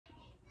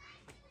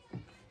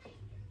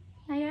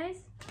Hi guys,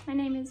 my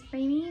name is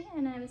Raimy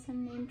and I have a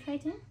son named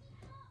Triton.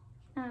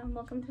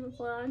 Welcome to the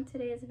vlog.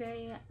 Today is a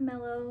very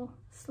mellow,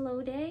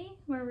 slow day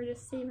where we're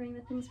just savoring the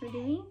things we're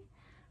doing.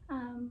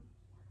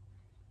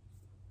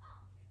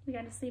 We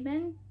got to sleep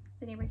in,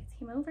 the neighbor kids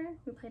came over,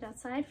 we played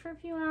outside for a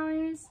few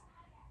hours.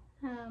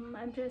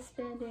 I've just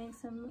been doing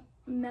some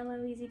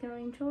mellow,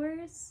 easygoing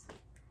chores.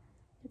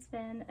 It's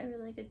been a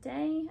really good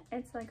day.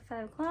 It's like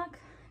 5 o'clock,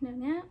 no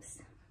naps,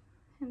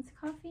 hence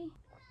coffee.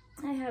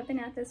 I have been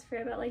at this for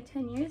about like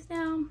 10 years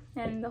now,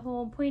 and the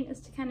whole point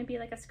is to kind of be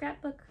like a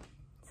scrapbook.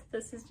 So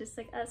this is just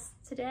like us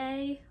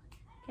today,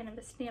 kind of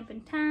a stamp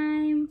in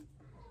time,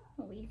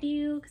 what we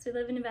do, because we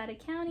live in Nevada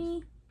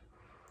County.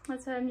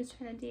 That's what I'm just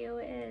trying to do,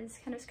 is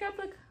kind of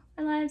scrapbook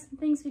our lives and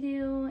things we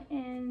do,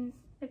 and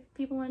if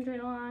people want to join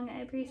along,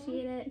 I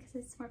appreciate it because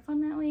it's more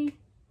fun that way.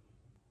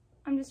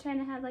 I'm just trying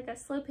to have like a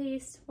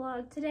slow-paced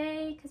vlog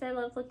today because I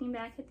love looking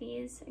back at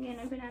these. Again,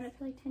 I've been at it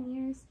for like 10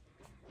 years.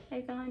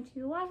 I've gone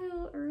to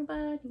Oahu,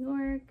 Aruba, New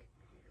York.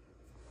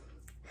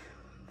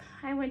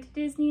 I went to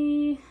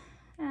Disney,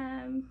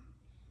 Land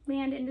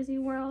and Disney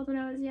World when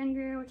I was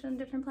younger, which on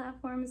different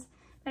platforms.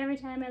 But every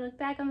time I look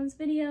back on those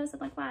videos, I'm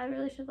like, wow, I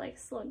really should like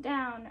slow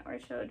down, or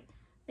showed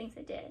things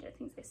I did or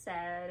things I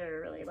said,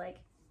 or really like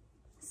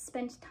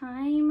spent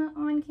time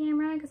on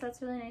camera, because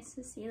that's really nice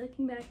to see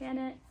looking back at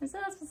it. And so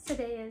that's what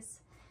today is.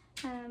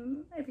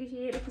 I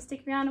appreciate it if you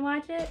stick around and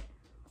watch it.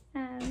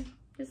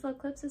 Just little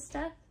clips of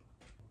stuff.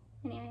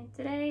 Anyway,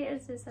 today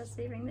is just us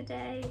savoring the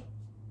day,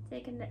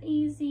 taking it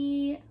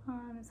easy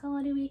on this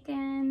holiday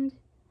weekend.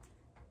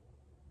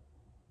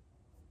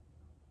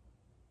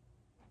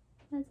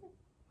 That's it.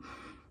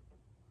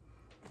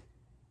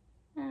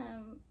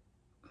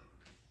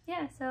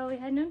 Yeah, so we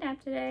had no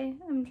nap today.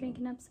 I'm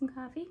drinking up some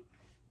coffee.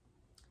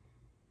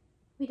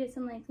 We did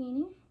some light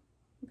cleaning,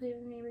 we played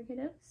with the neighbor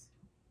kiddos,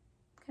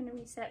 kind of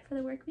reset for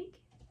the work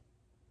week.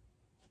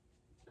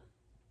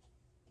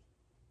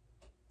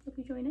 Hope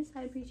you join us,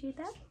 I appreciate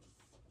that.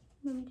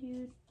 I'm going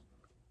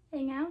to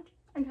hang out.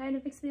 I'm trying to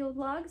fix the old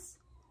vlogs,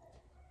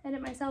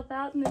 edit myself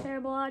out and the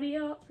terrible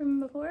audio from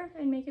before,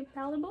 and make it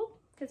palatable,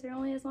 because they're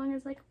only as long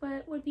as like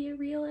what would be a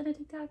reel and a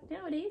TikTok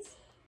nowadays.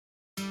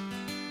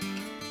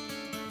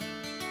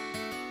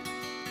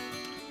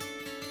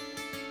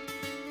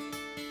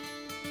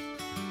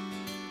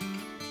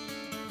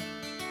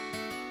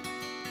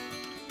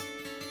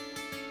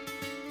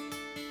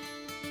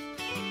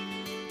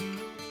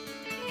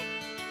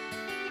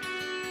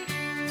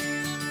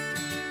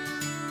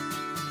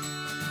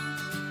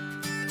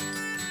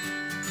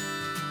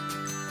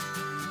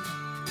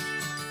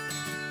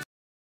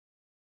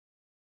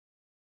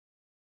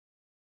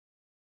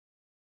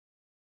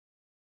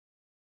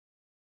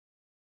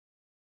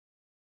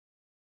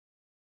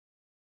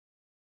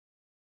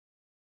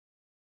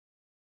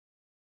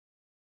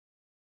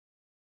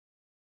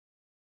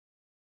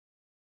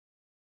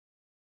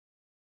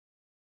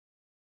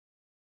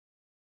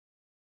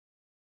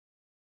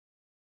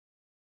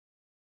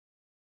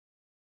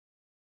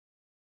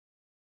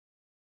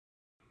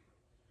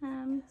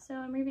 So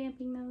I'm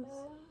revamping those.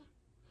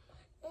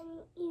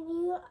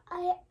 And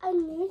I'm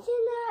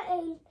using that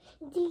and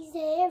these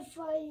there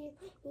for you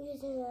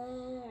using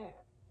that.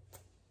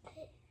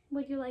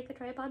 Would you like a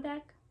tripod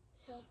back?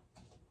 Yeah.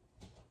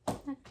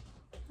 Okay.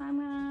 I'm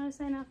gonna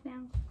sign off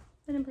now.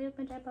 I didn't play with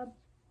my tripod.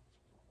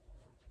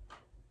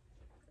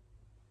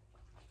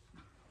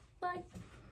 Bye.